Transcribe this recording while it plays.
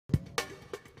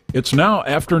It's now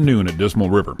afternoon at Dismal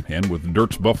River, and with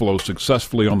Dirt's buffalo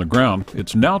successfully on the ground,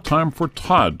 it's now time for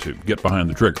Todd to get behind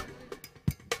the trigger.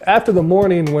 After the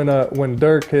morning when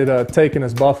Dirk had taken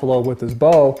his buffalo with his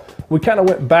bow, we kind of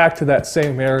went back to that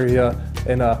same area,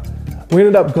 and we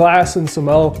ended up glassing some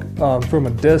elk from a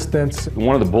distance.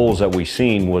 One of the bulls that we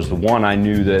seen was the one I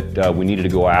knew that we needed to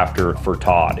go after for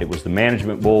Todd. It was the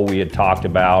management bull we had talked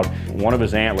about. One of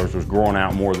his antlers was growing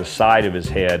out more the side of his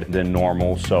head than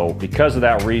normal, so because of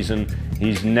that reason,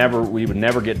 he would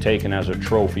never get taken as a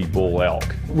trophy bull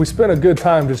elk. We spent a good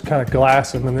time just kind of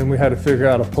glassing, and then we had to figure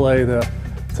out a play to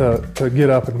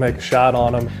get up and make a shot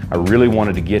on him. I really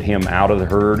wanted to get him out of the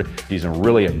herd. He's a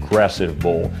really aggressive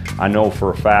bull. I know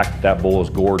for a fact that bull has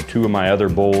gored 2 of my other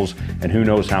bulls, and who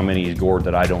knows how many he's gored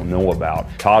that I don't know about.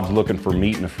 Todd's looking for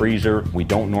meat in the freezer. We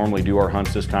don't normally do our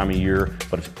hunts this time of year,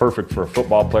 but it's perfect for a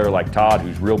football player like Todd,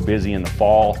 who's real busy in the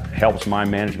fall. Helps my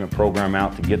management program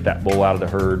out to get that bull out of the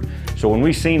herd. So when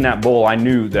we seen that bull, I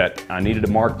knew that I needed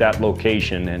to mark that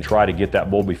location and try to get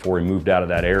that bull before he moved out of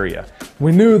that area.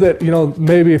 We knew that,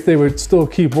 maybe if they would still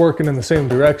keep working in the same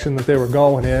direction that they were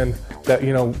going in, that,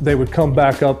 they would come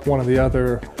back up one of the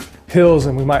other hills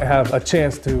and we might have a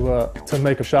chance to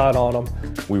make a shot on them.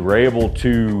 We were able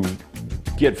to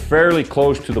get fairly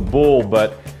close to the bull,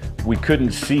 but we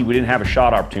couldn't see, we didn't have a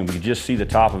shot opportunity. We could just see the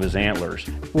top of his antlers.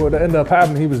 What ended up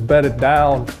happening, he was bedded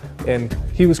down and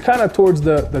he was kind of towards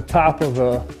the top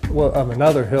of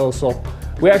another hill. So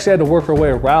we actually had to work our way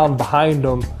around behind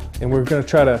him, and we were going to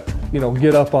try to,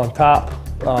 get up on top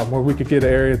where we could get an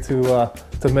area to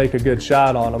make a good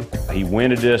shot on him. He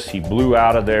winded us, he blew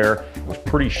out of there. I was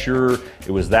pretty sure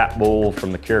it was that bull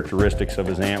from the characteristics of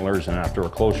his antlers, and after a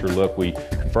closer look, we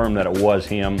confirmed that it was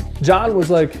him. John was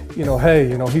like,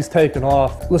 hey, he's taking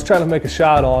off. Let's try to make a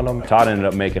shot on him. Todd ended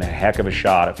up making a heck of a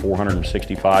shot at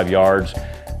 465 yards.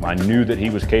 I knew that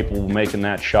he was capable of making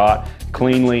that shot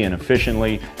cleanly and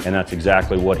efficiently, and that's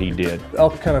exactly what he did.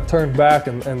 Elk kind of turned back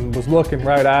and was looking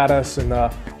right at us,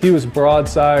 and he was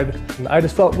broadside. And I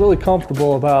just felt really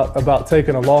comfortable about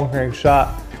taking a long-range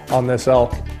shot on this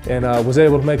elk, and was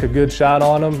able to make a good shot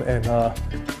on him, and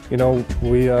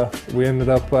we ended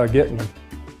up getting him.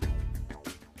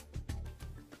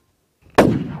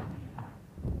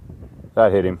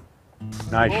 That hit him.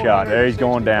 Nice shot. There he's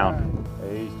going down.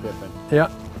 He's tipping. Yeah.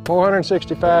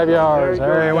 465 yards.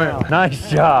 There he went.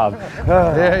 Nice job.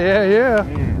 Yeah.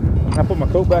 Can I put my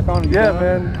coat back on? Yeah,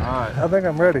 man. All right. I think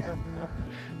I'm ready.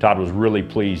 Todd was really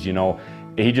pleased,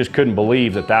 He just couldn't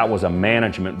believe that that was a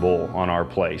management bull on our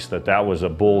place, that was a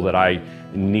bull that I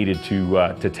needed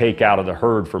to take out of the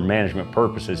herd for management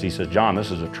purposes. He said, John, this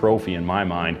is a trophy in my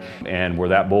mind. And where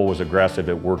that bull was aggressive,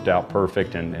 it worked out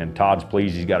perfect. And Todd's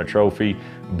pleased he's got a trophy,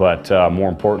 but more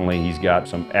importantly, he's got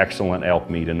some excellent elk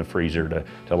meat in the freezer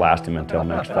to last him until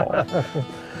next fall.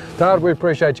 Todd, we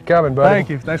appreciate you coming, buddy. Thank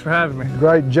you. Thanks for having me.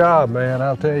 Great job, man.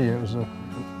 I'll tell you, it was a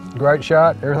great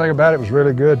shot. Everything about it was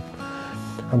really good.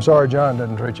 I'm sorry John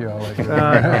didn't treat you all like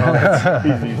that.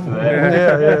 He's used to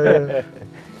that. Yeah.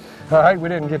 All right, we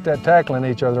didn't get that tackling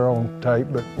each other on tape,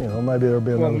 but maybe there'll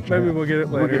be another chance. Maybe we'll get it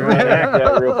later. We'll reenact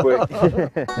that real quick.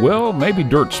 Well, maybe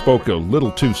Dirt spoke a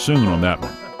little too soon on that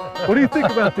one. What do you think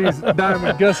about these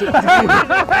diamond gussets?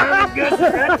 Diamond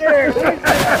gusset right there.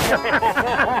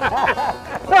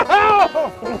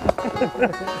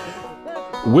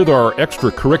 With our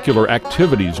extracurricular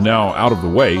activities now out of the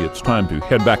way, it's time to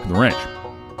head back to the ranch.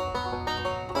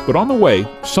 But on the way,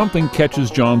 something catches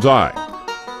John's eye.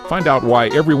 Find out why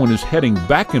everyone is heading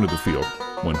back into the field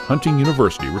when Hunting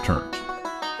University returns.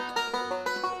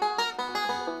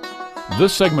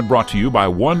 This segment brought to you by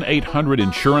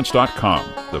 1-800-Insurance.com.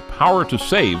 The power to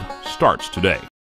save starts today.